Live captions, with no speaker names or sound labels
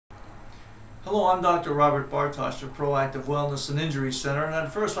Hello, I'm Dr. Robert Bartosh of Proactive Wellness and Injury Center, and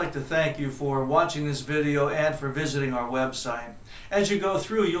I'd first like to thank you for watching this video and for visiting our website. As you go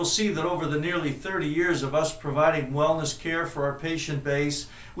through, you'll see that over the nearly 30 years of us providing wellness care for our patient base,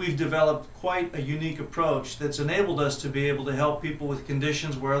 we've developed quite a unique approach that's enabled us to be able to help people with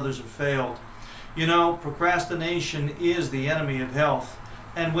conditions where others have failed. You know, procrastination is the enemy of health,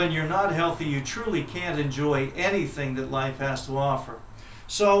 and when you're not healthy, you truly can't enjoy anything that life has to offer.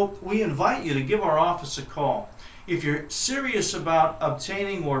 So we invite you to give our office a call. If you're serious about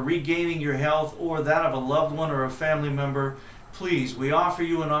obtaining or regaining your health or that of a loved one or a family member, please, we offer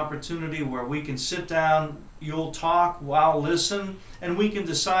you an opportunity where we can sit down, you'll talk, I'll listen, and we can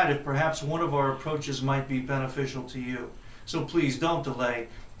decide if perhaps one of our approaches might be beneficial to you. So please don't delay.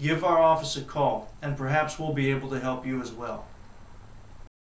 Give our office a call, and perhaps we'll be able to help you as well.